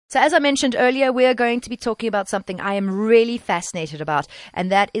So as I mentioned earlier, we are going to be talking about something I am really fascinated about, and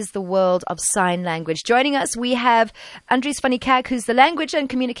that is the world of sign language. Joining us, we have Andries van Niekerk, who's the Language and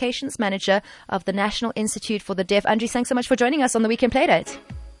Communications Manager of the National Institute for the Deaf. Andries, thanks so much for joining us on the Weekend Playdate.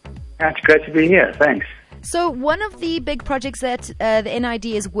 It's great to be here. Thanks. So one of the big projects that the NID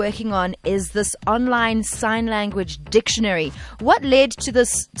is working on is this online sign language dictionary. What led to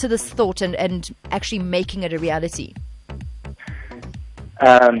this thought and actually making it a reality?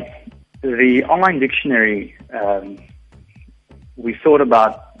 The online dictionary we thought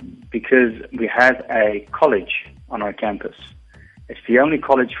about because we have a college on our campus. It's the only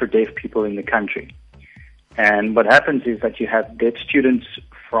college for deaf people in the country. And what happens is that you have deaf students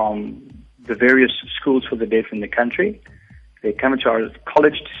from the various schools for the deaf in the country. They come to our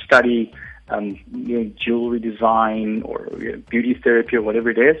college to study jewelry design or beauty therapy or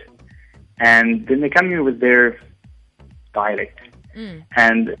whatever it is. And then they come here with their dialect.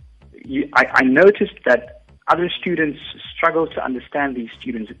 And I noticed that other students struggle to understand these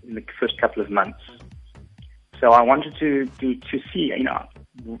students in the first couple of months. So I wanted to see,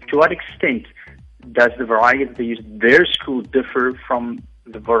 to what extent does the variety that they use at their school differ from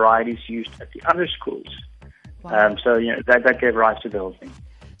the varieties used at the other schools? Wow. That gave rise to the whole thing.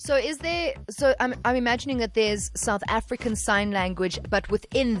 So I'm imagining that there's South African Sign Language, but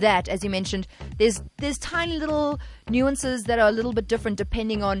within that, as you mentioned, there's tiny little nuances that are a little bit different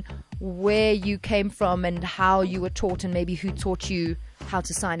depending on where you came from and how you were taught and maybe who taught you how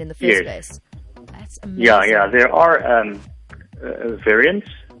to sign in the first place. That's amazing. Yeah. There are variants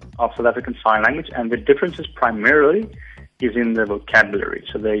of South African Sign Language, and the differences primarily is in the vocabulary.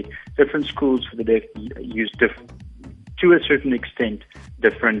 So different schools for the deaf use to a certain extent,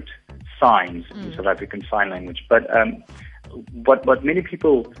 different signs in South African Sign Language. But what many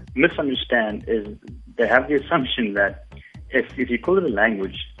people misunderstand is they have the assumption that if you call it a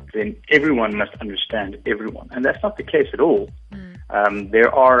language, then everyone must understand everyone. And that's not the case at all.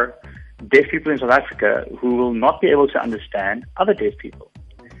 There are deaf people in South Africa who will not be able to understand other deaf people.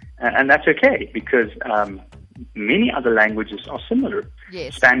 And that's okay, because many other languages are similar.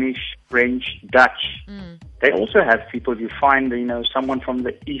 Yes. Spanish, French, Dutch. They also have people. You find, someone from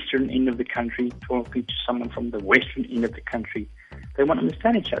the eastern end of the country talking to someone from the western end of the country. They won't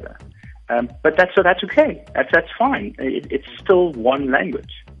understand each other. But that's okay. That's fine. It's still one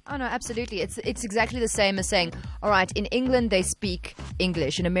language. Oh no, absolutely. It's exactly the same as saying, all right, in England they speak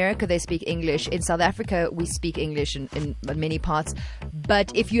English, in America they speak English, in South Africa we speak English in many parts.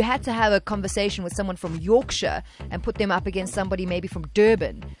 But if you had to have a conversation with someone from Yorkshire and put them up against somebody maybe from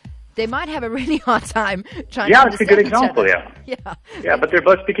Durban, they might have a really hard time trying to understand. Yeah, it's a good example, Yeah, but they're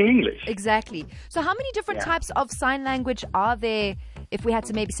both speaking English. Exactly. So how many different types of sign language are there, if we had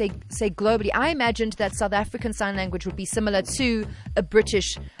to maybe say globally? I imagined that South African Sign Language would be similar to a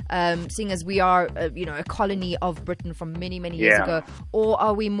British, seeing as we are, a colony of Britain from many, many years ago. Or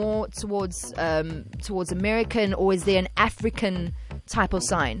are we more towards American, or is there an African type of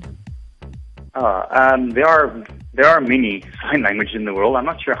sign? There are many sign languages in the world. I'm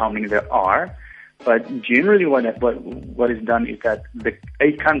not sure how many there are, but generally what is done is that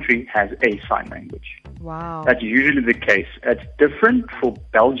a country has a sign language. Wow. That's usually the case. It's different for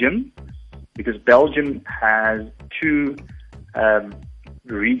Belgium, because Belgium has two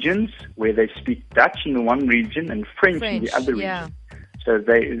regions where they speak Dutch in the one region and French in the other region. So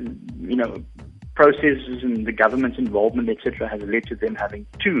they, processes and the government's involvement, etc., has led to them having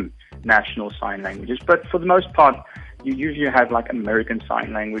two national sign languages. But for the most part, you usually have like American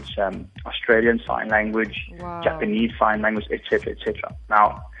Sign Language, Australian Sign Language, Japanese Sign Language, etc., etc.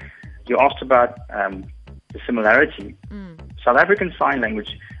 Now, you asked about the similarity. South African Sign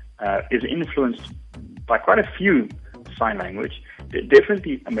Language is influenced by quite a few sign language.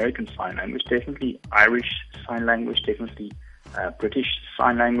 Definitely American Sign Language, definitely Irish Sign Language, definitely British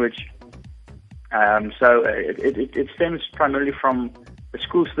Sign Language. So it stems primarily from the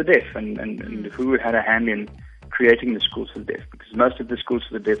schools for the deaf and who had a hand in creating the schools for the deaf, because most of the schools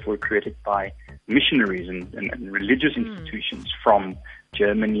for the deaf were created by missionaries and religious institutions from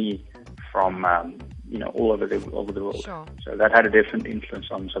Germany, from all over the world. Sure. So that had a different influence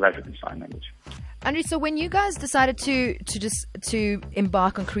on South African Sign Language. Andries, so when you guys decided to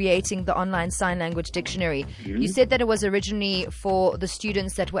embark on creating the online sign language dictionary, you said that it was originally for the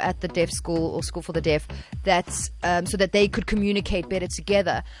students that were at the deaf school or school for the deaf, that's so that they could communicate better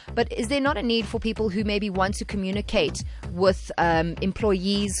together. But is there not a need for people who maybe want to communicate with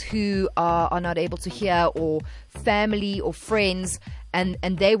employees who are not able to hear, or family or friends, and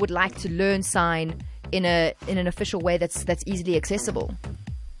they would like to learn sign in an official way that's easily accessible?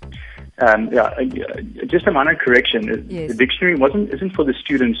 Just a minor correction. Yes. The dictionary isn't for the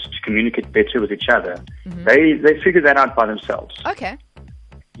students to communicate better with each other. They figure that out by themselves. Okay.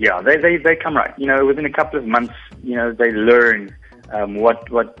 Yeah, they come right. Within a couple of months, they learn what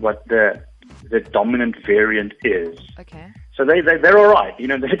the dominant variant is. Okay. So they're all right. They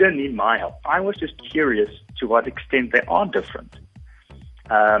don't need my help. I was just curious to what extent they are different.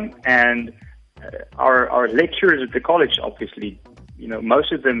 And our lecturers at the college, obviously,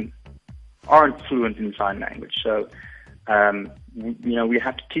 most of them aren't fluent in sign language. So, we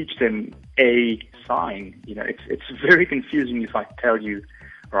have to teach them a sign. It's very confusing if I tell you,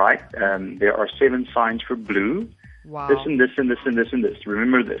 right, there are 7 signs for blue. Wow. This and this and this and this and this.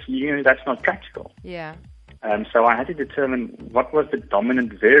 Remember this. That's not practical. Yeah. So I had to determine what was the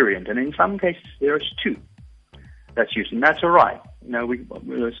dominant variant. And in some cases, there's 2 that's used. And that's all right.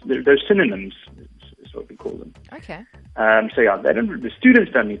 They're synonyms, is what we call them. Okay. The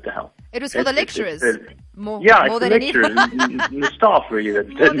students don't need the help. It was for the lecturers. More it's than the lecturers and the staff really that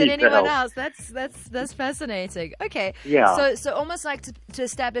more than need the anyone help. else. That's fascinating. Okay. Yeah. So almost like to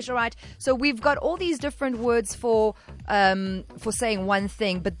establish, all right. So we've got all these different words for saying one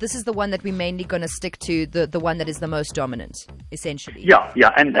thing, but this is the one that we're mainly going to stick to, the one that is the most dominant, essentially. Yeah,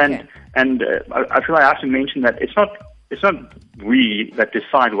 and I feel I have to mention that it's not we that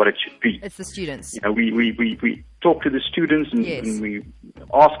decide what it should be. It's the students. We talk to the students and, Yes. and we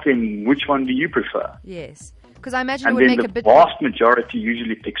ask them, which one do you prefer? Yes. Because I imagine And it would then make a the bit. vast majority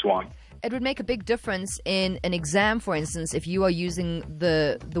usually picks one. It would make a big difference in an exam, for instance, if you are using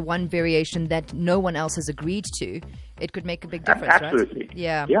the one variation that no one else has agreed to. It could make a big difference, Absolutely. right?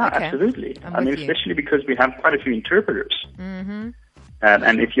 Yeah. Yeah, Okay. absolutely. I'm with you. Especially because we have quite a few interpreters. Mm-hmm.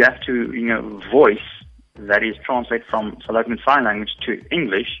 And if you have to, voice, that is, translate from South African Sign Language to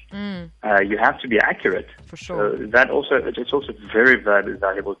English, you have to be accurate. For sure. So it's also very, very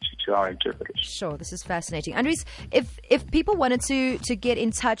valuable to our interpreters. Sure, this is fascinating. Andries, if people wanted to get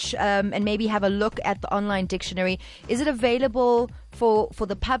in touch and maybe have a look at the online dictionary, is it available for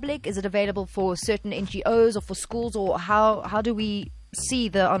the public? Is it available for certain NGOs or for schools? Or how do we see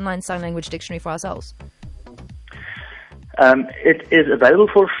the online sign language dictionary for ourselves? It is available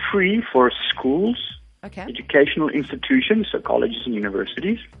for free for schools, Okay. educational institutions, so colleges and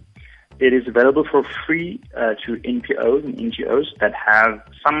universities. It is available for free to NPOs and NGOs that have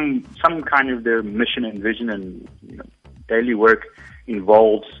some kind of their mission and vision and daily work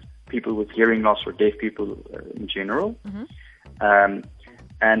involves people with hearing loss or deaf people in general. Mm-hmm.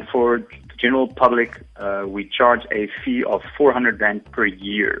 And for the general public, we charge a fee of 400 Rand per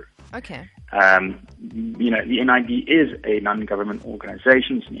year. Okay. The NID is a non-government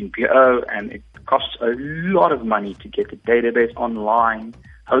organization, it's an NPO, and it costs a lot of money to get the database online,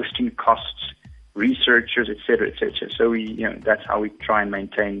 hosting costs, researchers, etc., etc. So that's how we try and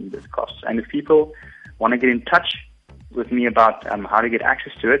maintain the costs. And if people want to get in touch with me about how to get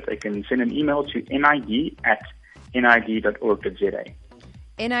access to it, they can send an email to nid@nid.org.za.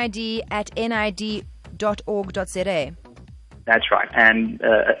 nid@nid.org.za. That's right. And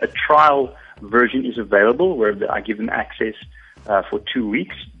a trial version is available where I give them access for 2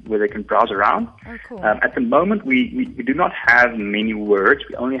 weeks where they can browse around. Oh, cool. At the moment, we do not have many words.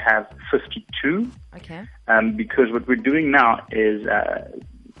 We only have 52. Okay. Because what we're doing now is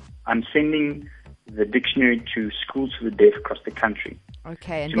I'm sending the dictionary to schools for the deaf across the country.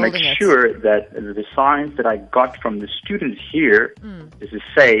 Okay, and to make building it. sure that the signs that I got from the students here is the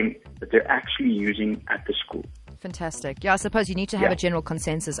same that they're actually using at the school. Fantastic. Yeah, I suppose you need to have a general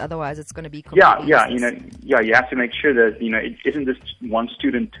consensus, otherwise it's going to be Yeah, useless. you have to make sure that it isn't just one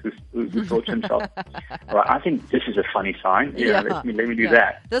student who thought to himself, "Well, I think this is a funny sign. Let me do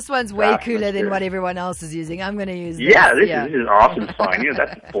that." This one's way cooler than what everyone else is using. I'm going to use this. Yeah, this is an awesome sign.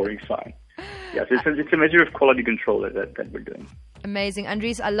 That's a boring sign. Yes, it's a measure of quality control that we're doing. Amazing.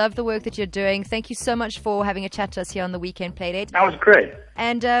 Andries, I love the work that you're doing. Thank you so much for having a chat to us here on the Weekend Playdate. That was great.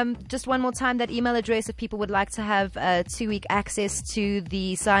 And just one more time, that email address if people would like to have 2-week access to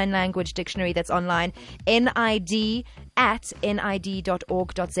the sign language dictionary that's online, nid@nid.org.za.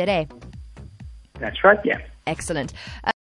 That's right, yeah. Excellent.